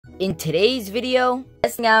In today's video,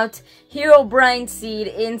 testing out HEROBRINE seed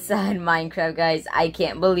inside Minecraft, guys. I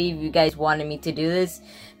can't believe you guys wanted me to do this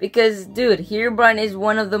because, dude, HEROBRINE is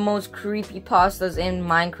one of the most creepy pastas in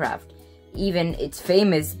Minecraft. Even it's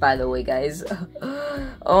famous, by the way, guys.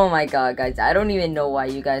 Oh my god, guys, I don't even know why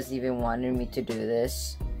you guys even wanted me to do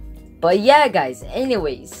this. But yeah, guys,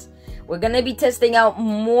 anyways, we're gonna be testing out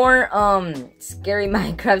more scary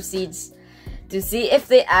Minecraft seeds to see if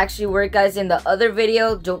they actually work, guys. In the other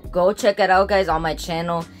video, go check it out, guys, on my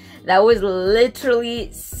channel. That was literally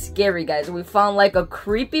scary, guys. We found like a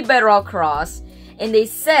creepy bedrock cross, and they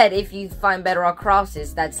said if you find bedrock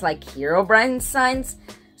crosses, that's like HEROBRINE signs.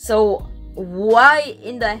 So why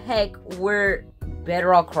in the heck were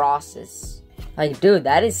bedrock crosses? Like, dude,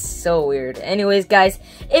 that is so weird. Anyways, guys,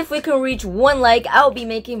 if we can reach 1 like, I'll be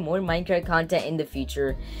making more Minecraft content in the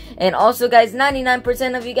future. And also, guys,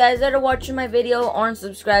 99% of you guys that are watching my video aren't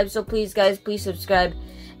subscribed, so please, guys, please subscribe.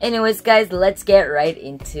 Anyways, guys, let's get right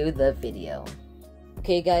into the video.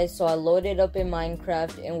 Okay, guys, so I loaded up in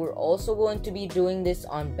Minecraft, and we're also going to be doing this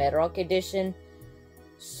on Bedrock Edition.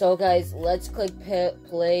 So, guys, let's click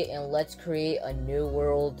play, and let's create a new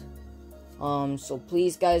world. So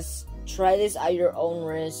please, guys, try this at your own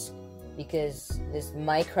risk, because this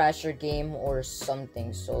might crash your game or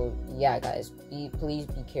something. So yeah, guys, please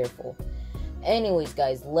be careful. Anyways,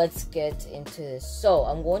 guys, let's get into this. So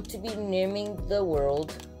I'm going to be naming the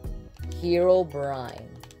world HEROBRINE,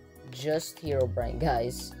 just HEROBRINE,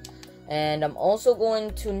 guys. And I'm also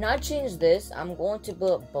going to not change this. I'm going to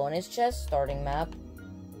build bonus chest starting map.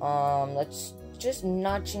 Let's just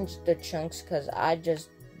not change the chunks, because I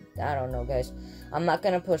don't know, guys. I'm not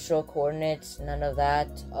gonna put show coordinates, none of that.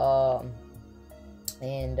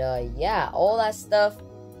 Yeah, all that stuff.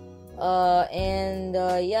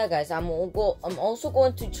 Yeah, guys, I'm also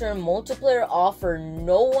going to turn multiplayer off or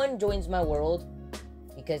no one joins my world,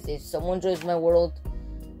 because if someone joins my world,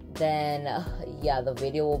 then yeah, the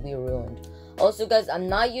video will be ruined. Also, guys, I'm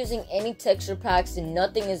not using any texture packs and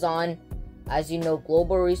nothing is on. As you know,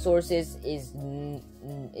 global resources is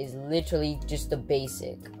literally just the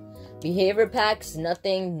basic. Behavior packs,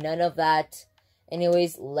 nothing, none of that.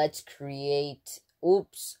 Anyways, let's create.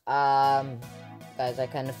 Oops, guys, I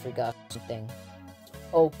kind of forgot something.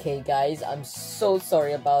 Okay, guys, I'm so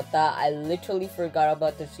sorry about that. I literally forgot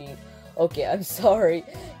about the seed. Okay, I'm sorry.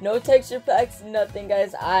 No texture packs, nothing,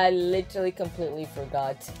 guys. I literally completely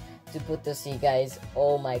forgot to put the seed, guys.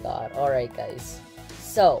 Oh my god. Alright, guys.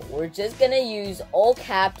 So, we're just gonna use all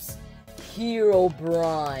caps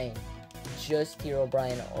HEROBRINE. Just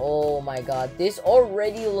HEROBRINE. Oh my god, this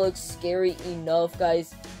already looks scary enough,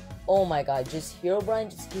 guys. Oh my god, just HEROBRINE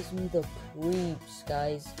just gives me the creeps,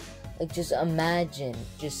 guys. Like, just imagine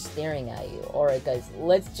just staring at you. Alright, guys,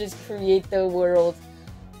 let's just create the world.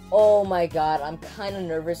 Oh my god, I'm kind of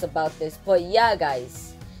nervous about this, but yeah,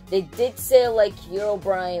 guys, they did say like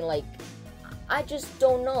HEROBRINE, like, I just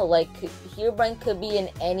don't know, like, HEROBRINE could be in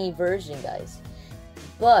any version, guys.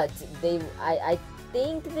 But I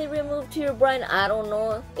think they removed HEROBRINE. I don't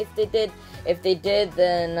know if they did. If they did,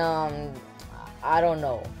 then I don't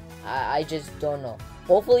know. I just don't know.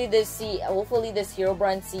 Hopefully this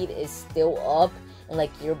HEROBRINE seed is still up, and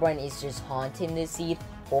like HEROBRINE is just haunting this seed.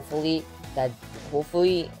 Hopefully,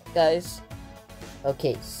 guys.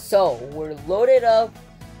 Okay, so we're loaded up.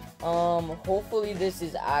 Hopefully this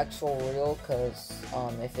is actual real, because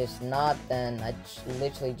if it's not, then I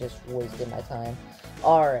literally just wasted my time.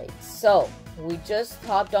 Alright, so we just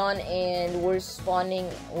hopped on and we just spawned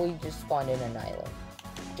in an island.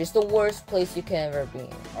 Just the worst place you can ever be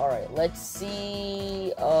in. Alright, let's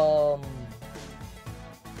see,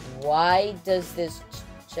 why does this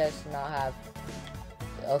chest not have,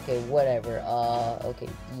 okay, whatever, okay,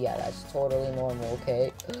 yeah, that's totally normal,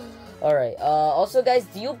 okay. Alright, also, guys,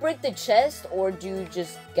 do you break the chest or do you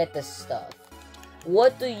just get the stuff?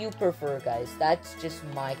 What do you prefer, guys? That's just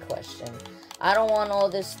my question. I don't want all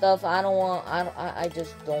this stuff. I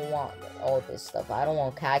just don't want all this stuff. I don't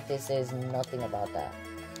want cactuses, nothing about that.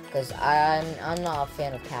 Because I'm not a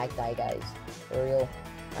fan of cacti, guys. For real.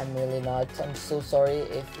 I'm really not. I'm so sorry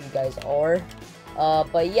if you guys are.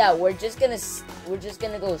 But yeah, we're just gonna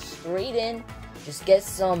go straight in. Just get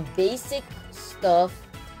some basic stuff.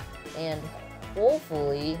 And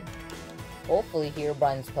hopefully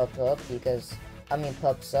HEROBRINE's pops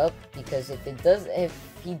up, because if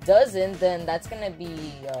he doesn't, then that's gonna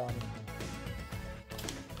be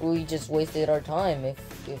we just wasted our time if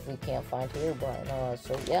we can't find HEROBRINE.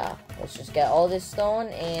 So yeah, let's just get all this stone,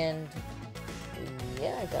 and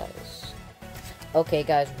yeah, guys. Okay,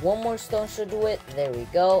 guys, one more stone should do it. There we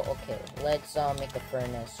go. Okay, let's make a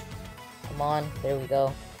furnace. Come on, there we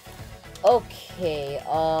go. Okay,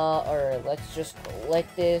 alright, let's just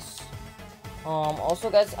collect this. Also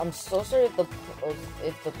guys, I'm so sorry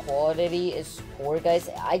if the quality is poor, guys.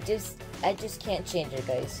 I just can't change it,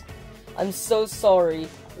 guys. I'm so sorry.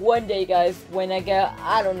 One day, guys, when I get,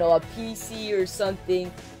 I don't know, a PC or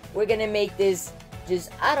something, we're gonna make this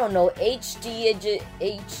just, I don't know, HD,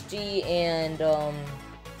 and,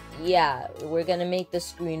 yeah, we're gonna make the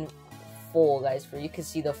screen full, guys, for you can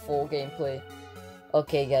see the full gameplay.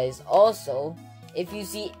 Okay, guys, also, if you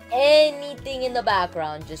see anything in the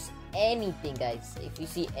background, just anything, guys, if you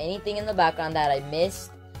see anything in the background that I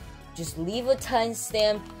missed, just leave a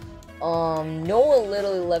timestamp. No one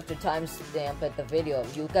literally left a timestamp at the video.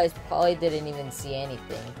 You guys probably didn't even see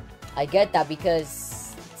anything. I get that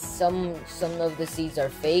because some of the seeds are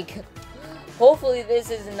fake. Hopefully this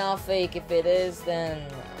is not fake. If it is, then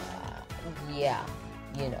yeah,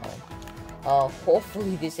 you know.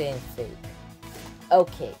 Hopefully this ain't fake.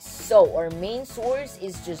 Okay, so our main source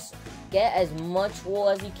is just get as much wool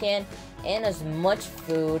as you can and as much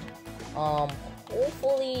food.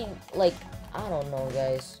 Hopefully, like, I don't know,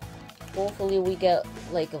 guys. Hopefully we get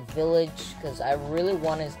like a village, because I really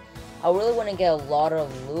want to get a lot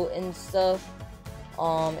of loot and stuff.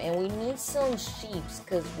 And we need some sheep,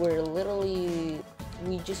 because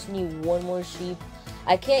we just need one more sheep.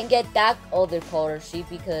 I can't get that other color sheep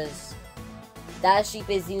because that sheep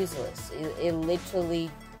is useless. It literally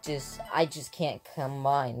I just can't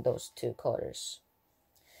combine those two colors.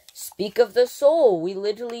 Speak of the soul, we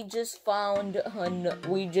literally just found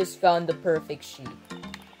the perfect sheep.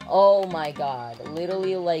 Oh my god,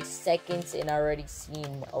 literally like seconds and I already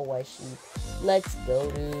seen a white sheep. Let's go,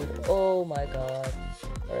 dude. Oh my god.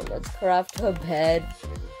 Alright, let's craft a bed.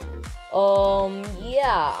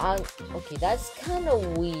 Yeah, okay, that's kind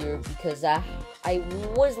of weird because I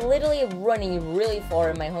was literally running really far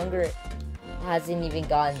and my hunger hasn't even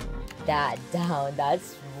gone that down.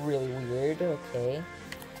 That's really weird. Okay.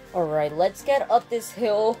 Alright, let's get up this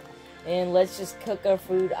hill and let's just cook our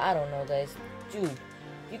food. I don't know, guys. Dude,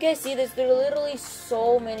 you guys see this? There are literally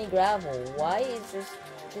so many gravel. Why is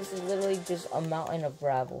this is literally just a mountain of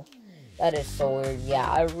gravel? That is so weird. Yeah,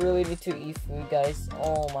 I really need to eat food, guys.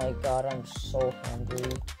 Oh my god, I'm so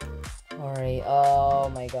hungry. Alright, oh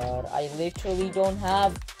my god. I literally don't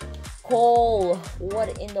have coal.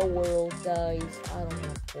 What in the world, guys? I don't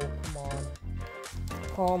have coal. Come on.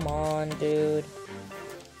 Come on, dude.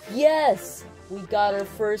 Yes! We got our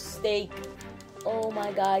first steak. Oh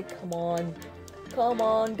my god, come on. Come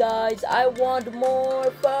on, guys. I want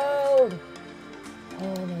more food.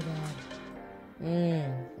 Oh my god.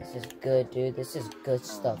 This is good, dude. This is good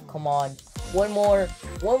stuff. Come on. One more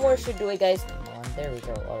should do it, guys. Come on. There we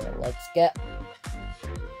go. Alright, let's get...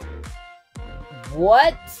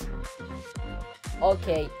 What?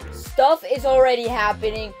 Okay. Stuff is already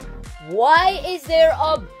happening. Why is there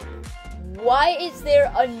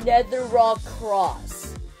a nether rock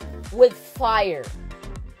cross with fire?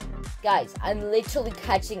 Guys, I'm literally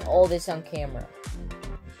catching all this on camera.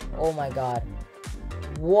 Oh my god.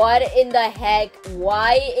 What in the heck?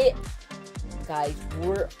 Why it... Guys,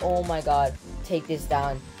 oh my god. Take this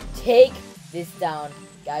down. Take this down.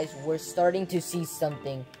 Guys, we're starting to see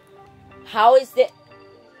something. How is that...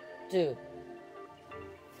 Dude.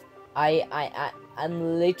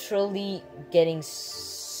 I'm literally getting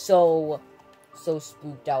so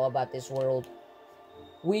spooked out about this world.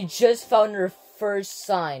 We just found our first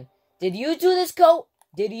sign. Did you do this, Coat?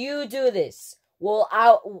 Did you do this?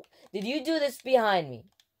 Well, did you do this behind me?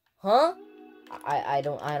 Huh? I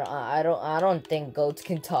don't think goats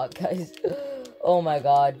can talk, guys. Oh my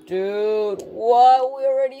god, dude. What? We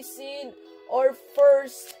already seen our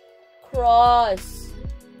first cross.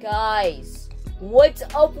 Guys, what's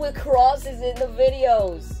up with crosses in the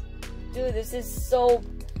videos? Dude, this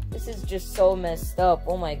is just so messed up.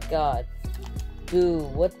 Oh my god.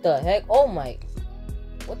 Dude, what the heck? Oh my...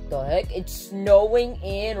 What the heck? It's snowing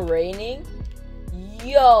and raining?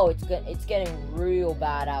 Yo, it's getting real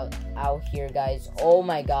bad out here, guys. Oh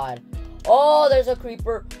my god. Oh, there's a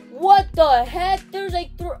creeper. What the heck? There's a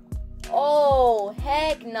oh,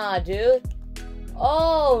 heck nah, dude.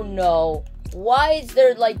 Oh no. Why is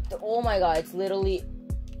there like... Oh my god, it's literally...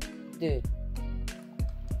 Dude.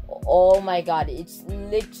 Oh my god, it's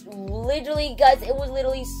literally, guys, it was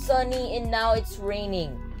literally sunny and now it's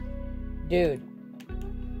raining. Dude.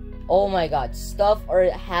 Oh my god, stuff are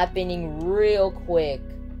happening real quick.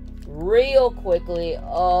 Real quickly.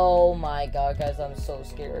 Oh my god, guys, I'm so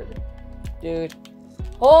scared. Dude.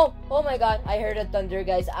 Oh my god, I heard a thunder,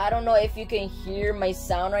 guys. I don't know if you can hear my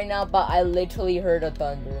sound right now, but I literally heard a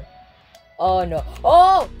thunder. Oh no.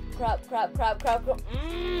 Oh! Crap.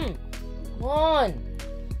 Come on.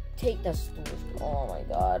 take the stools. Oh my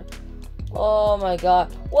god. Oh my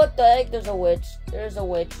god. What the heck? There's a witch. There's a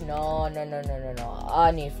witch. No.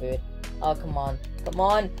 I need food. Oh, come on. Come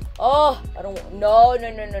on. Oh, I don't. No.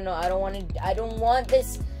 I don't want to. I don't want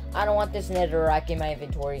this. I don't want this netherrack in my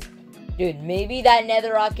inventory. Dude, maybe that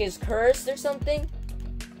netherrack is cursed or something?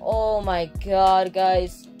 Oh my god,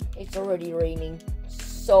 guys. It's already raining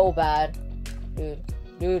so bad.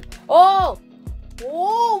 Dude. Oh!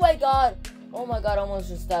 Oh my god. Oh my god, almost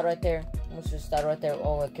just died right there.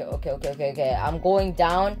 Oh, okay. I'm going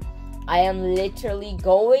down. I am literally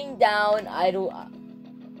going down.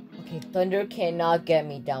 Okay, thunder cannot get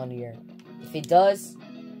me down here. If it does,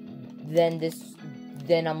 then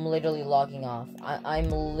I'm literally logging off.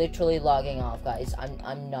 I'm literally logging off, guys.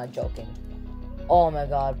 I'm not joking. Oh my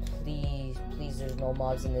god, please, there's no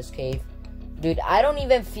mobs in this cave. Dude, I can't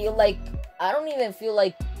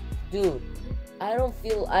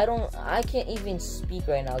even speak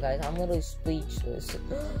right now, guys. I'm literally speechless.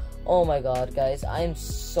 Oh my god, guys. I'm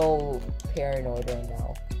so paranoid right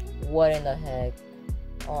now. What in the heck?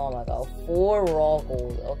 Oh my god. 4 raw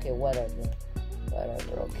gold. Okay, whatever,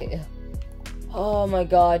 okay. Oh my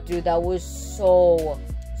god, dude. That was so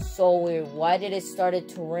weird. Why did it start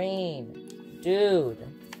to rain? Dude.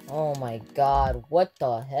 Oh my god. What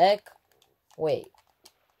the heck? Wait.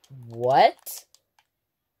 What?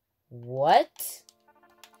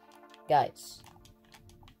 Guys.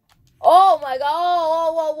 Oh my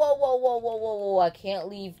god. Whoa. I can't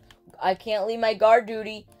leave my guard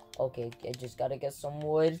duty. Okay, I just gotta get some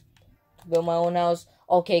wood to build my own house.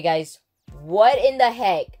 Okay, guys. What in the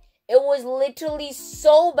heck? It was literally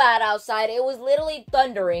so bad outside. It was literally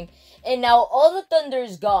thundering. And now all the thunder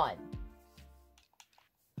is gone.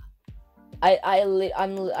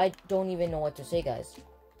 I don't even know what to say, guys.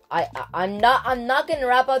 I'm not gonna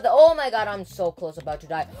wrap up the. Oh my god, I'm so close about to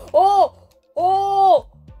die. Oh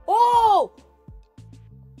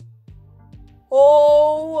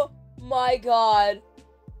my god.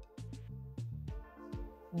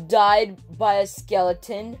 Died by a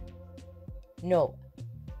skeleton. No.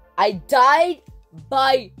 I died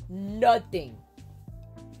by nothing.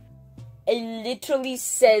 It literally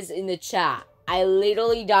says in the chat. I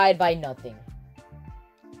literally died by nothing.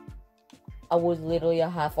 I was literally a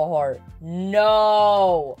half a heart.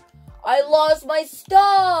 No! I lost my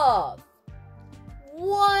stuff!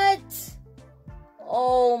 What?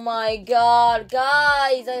 Oh my god,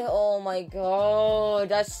 guys! Oh my god,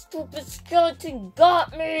 that stupid skeleton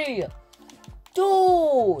got me!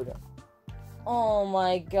 Dude! Oh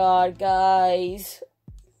my god, guys.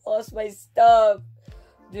 Lost my stuff.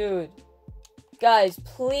 Dude. Guys,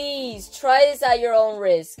 please try this at your own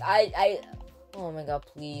risk. Oh my god,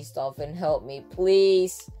 please, Dolphin, help me,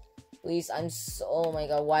 please. Please, oh my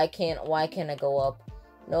god, why can't I go up?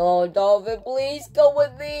 No, Dolphin, please go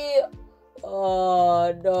with me.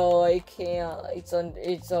 Oh no, I can't. It's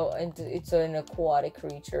an aquatic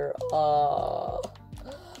creature.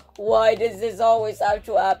 Why does this always have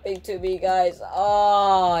to happen to me, guys?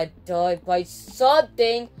 I died by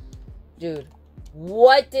something. Dude,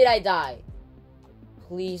 what did I die?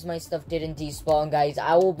 Please, my stuff didn't despawn, guys.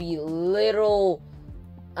 I will be literal.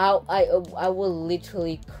 I will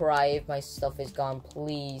literally cry if my stuff is gone.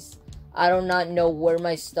 Please. I do not know where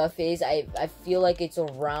my stuff is. I feel like it's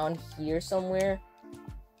around here somewhere.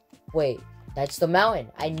 Wait, that's the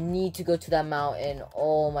mountain. I need to go to that mountain.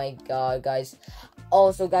 Oh my god, guys.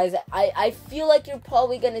 Also, guys, I feel like you're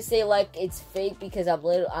probably gonna say like it's fake because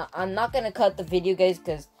I'm not gonna cut the video, guys,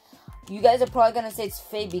 because you guys are probably gonna say it's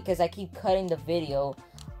fake because I keep cutting the video.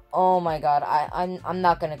 Oh my god, I'm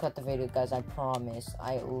not gonna cut the video, guys. I promise.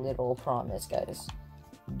 I literal promise, guys.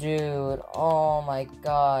 Dude, oh my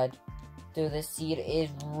god. Dude, this seed is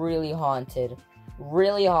really haunted.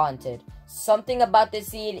 Really haunted. Something about this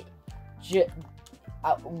seed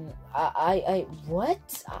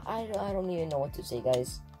what? I don't even know what to say,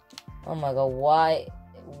 guys. Oh my god, why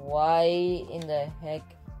in the heck?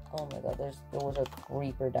 Oh my god, there was a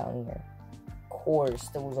creeper down here. Of course,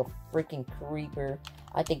 there was a freaking creeper.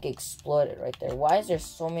 I think it exploded right there. Why is there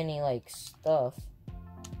so many, like, stuff?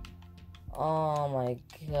 Oh my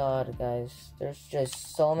god, guys. There's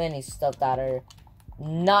just so many stuff that are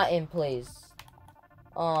not in place.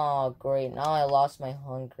 Oh, great. Now I lost my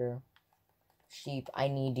hunger. Sheep, I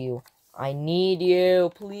need you. I need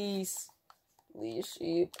you, please. Please,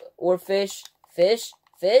 sheep. Or fish. Fish.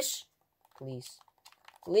 Please.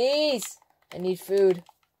 Please. I need food.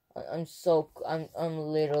 I'm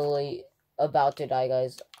literally about to die,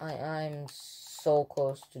 guys. I'm so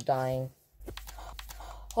close to dying.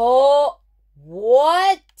 Oh,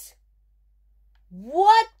 what?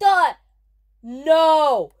 What the?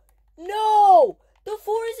 No. The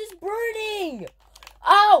forest is burning!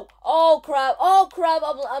 Ow! Oh crap! Oh crap!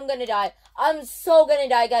 I'm gonna die. I'm so gonna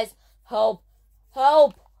die, guys. Help!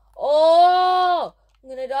 Help! Oh! I'm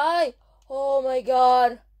gonna die. Oh my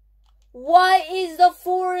god. Why is the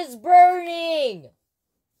forest burning?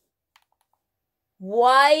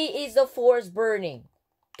 Why is the forest burning?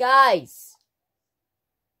 Guys.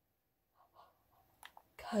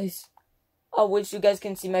 Guys. I wish you guys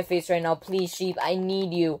can see my face right now. Please, sheep, I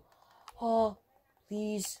need you. Oh,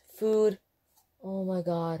 please, food. Oh my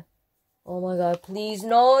god. Oh my god, please.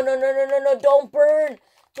 No, no, no, no, no, no. Don't burn.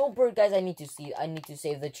 Don't burn, guys. I need to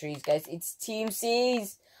save the trees, guys. It's Team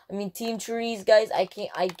Team Trees, guys. I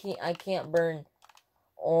can't burn.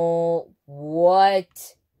 Oh,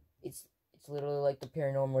 what? It's literally like the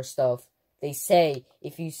paranormal stuff. They say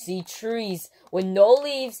if you see trees with no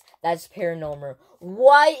leaves, that's paranormal.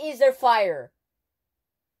 Why is there fire?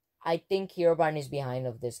 I think Herobrine is behind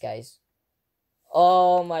of this, guys.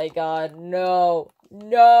 Oh my god, no.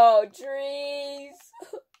 No, trees.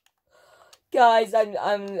 Guys,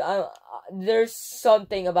 there's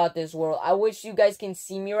something about this world. I wish you guys can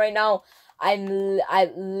see me right now.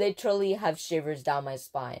 I literally have shivers down my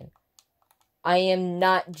spine. I am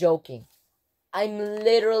not joking. I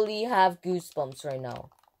literally have goosebumps right now.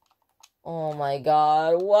 Oh my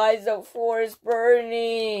god, why is the forest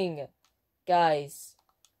burning? Guys,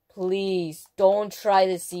 please, don't try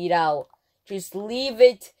to see it out. Just leave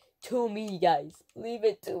it to me, guys. Leave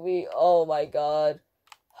it to me. Oh my god.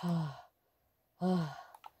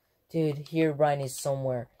 Dude, Herobrine is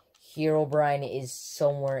somewhere. Herobrine is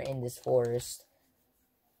somewhere in this forest.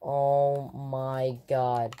 Oh my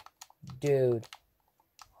god. Dude.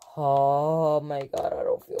 Oh my god, I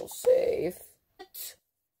don't feel safe.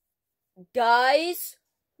 Guys,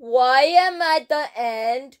 why am I at the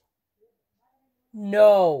end?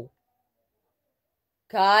 No.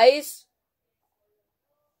 Guys?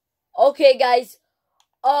 Okay, guys.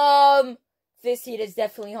 This heat is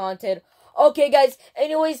definitely haunted. Okay, guys.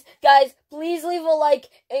 Anyways, guys, please leave a like.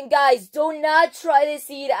 And guys, do not try to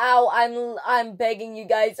see it out. I'm begging you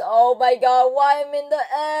guys. Oh my god, why I'm in the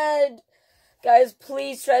end? Guys,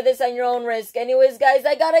 please try this on your own risk. Anyways, guys,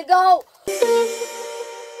 I gotta go.